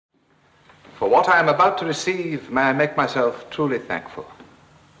For what I am about to receive, may I make myself truly thankful.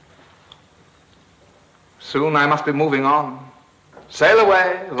 Soon I must be moving on. Sail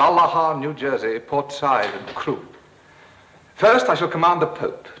away, Lallaha, New Jersey, Port Said and crew. First, I shall command the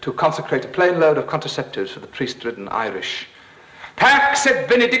Pope to consecrate a plain load of contraceptives for the priest-ridden Irish. Pax et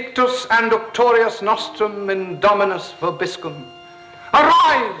benedictus and auctorius nostrum in Dominus vobiscum.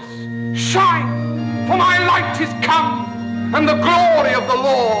 Arise, shine, for my light is come, and the glory of the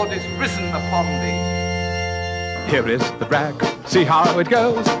Lord is risen upon thee. Here is the brag, see how it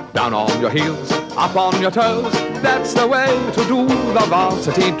goes. Down on your heels, up on your toes. That's the way to do the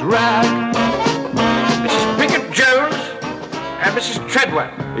varsity drag. Mrs. Pickett Jones and Mrs. Treadwell.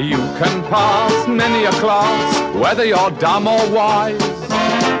 You can pass many a class, whether you're dumb or wise.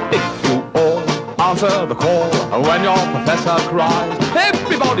 If you all answer the call when your professor cries.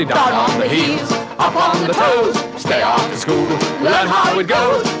 Everybody down on the heels, up on the toes. Stay after school, learn how it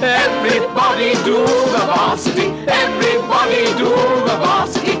goes. Everybody do the varsity. Everybody do the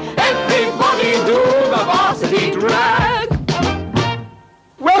varsity. Everybody do the varsity drag.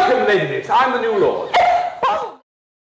 Welcome, ladies. I'm the new lord.